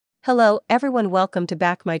Hello everyone, welcome to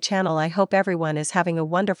back my channel. I hope everyone is having a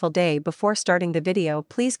wonderful day. Before starting the video,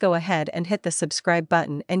 please go ahead and hit the subscribe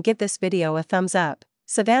button and give this video a thumbs up.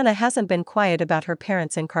 Savannah hasn't been quiet about her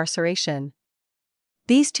parents' incarceration.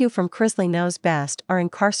 These two from Crisley Knows Best are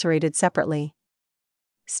incarcerated separately.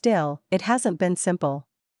 Still, it hasn't been simple.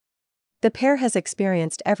 The pair has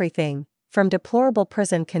experienced everything, from deplorable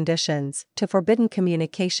prison conditions to forbidden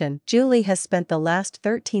communication. Julie has spent the last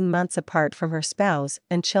 13 months apart from her spouse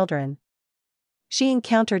and children. She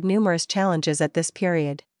encountered numerous challenges at this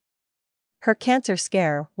period. Her cancer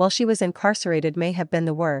scare while she was incarcerated may have been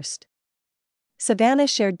the worst. Savannah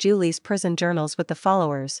shared Julie's prison journals with the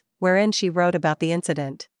followers, wherein she wrote about the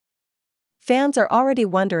incident. Fans are already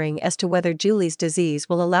wondering as to whether Julie's disease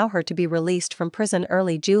will allow her to be released from prison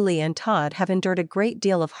early. Julie and Todd have endured a great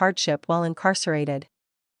deal of hardship while incarcerated.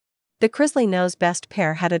 The Crisley Knows Best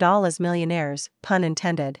pair had it all as millionaires, pun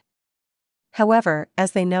intended. However,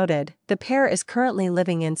 as they noted, the pair is currently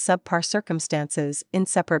living in subpar circumstances in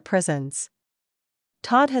separate prisons.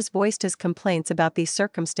 Todd has voiced his complaints about these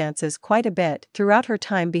circumstances quite a bit. Throughout her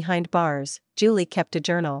time behind bars, Julie kept a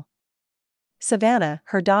journal. Savannah,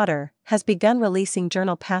 her daughter, has begun releasing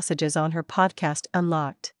journal passages on her podcast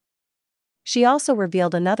Unlocked. She also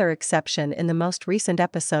revealed another exception in the most recent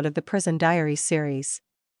episode of the Prison Diaries series.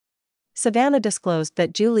 Savannah disclosed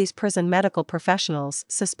that Julie's prison medical professionals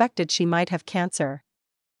suspected she might have cancer.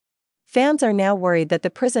 Fans are now worried that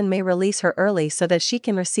the prison may release her early so that she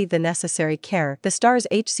can receive the necessary care. The star's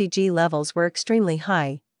HCG levels were extremely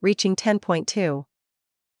high, reaching 10.2.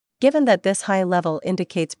 Given that this high level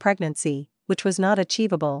indicates pregnancy, which was not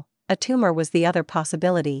achievable, a tumor was the other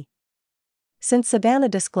possibility. Since Savannah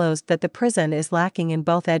disclosed that the prison is lacking in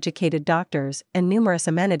both educated doctors and numerous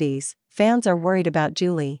amenities, fans are worried about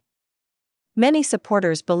Julie. Many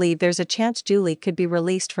supporters believe there's a chance Julie could be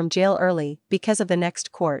released from jail early because of the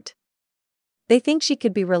next court. They think she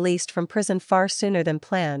could be released from prison far sooner than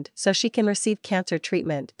planned so she can receive cancer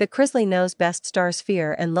treatment. The Crisley Knows Best star's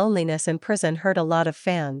fear and loneliness in prison hurt a lot of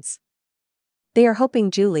fans. They are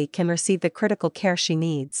hoping Julie can receive the critical care she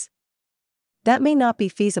needs. That may not be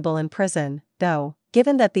feasible in prison, though,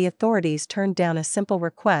 given that the authorities turned down a simple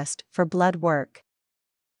request for blood work.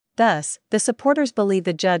 Thus, the supporters believe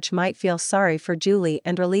the judge might feel sorry for Julie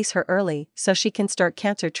and release her early so she can start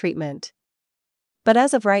cancer treatment. But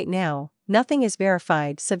as of right now, nothing is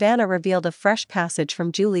verified. Savannah revealed a fresh passage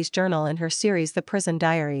from Julie's journal in her series The Prison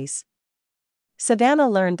Diaries. Savannah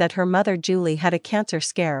learned that her mother Julie had a cancer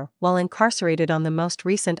scare while incarcerated on the most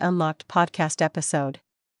recent Unlocked podcast episode.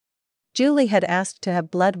 Julie had asked to have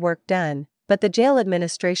blood work done, but the jail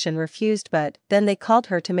administration refused. But then they called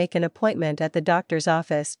her to make an appointment at the doctor's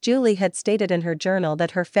office. Julie had stated in her journal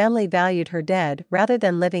that her family valued her dead rather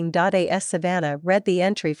than living. As Savannah read the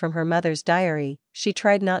entry from her mother's diary, she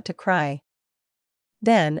tried not to cry.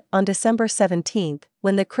 Then, on December 17,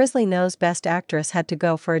 when the Crisley Knows Best actress had to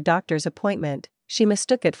go for a doctor's appointment, she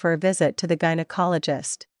mistook it for a visit to the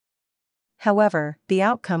gynecologist. However, the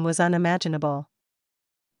outcome was unimaginable.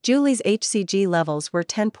 Julie's HCG levels were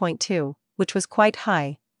 10.2, which was quite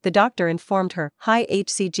high. The doctor informed her high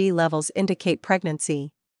HCG levels indicate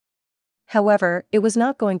pregnancy. However, it was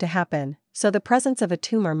not going to happen, so the presence of a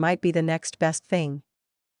tumor might be the next best thing.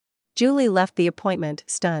 Julie left the appointment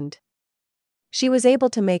stunned. She was able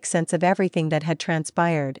to make sense of everything that had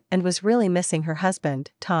transpired and was really missing her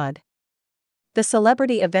husband, Todd. The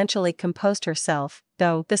celebrity eventually composed herself,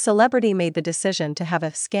 though the celebrity made the decision to have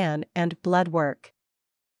a scan and blood work.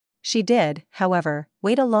 She did, however,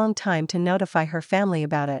 wait a long time to notify her family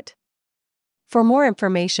about it. For more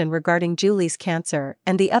information regarding Julie's cancer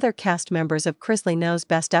and the other cast members of Crisley Knows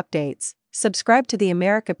Best updates, subscribe to the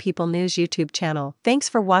America People News YouTube channel. Thanks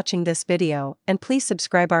for watching this video, and please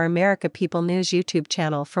subscribe our America People News YouTube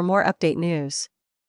channel for more update news.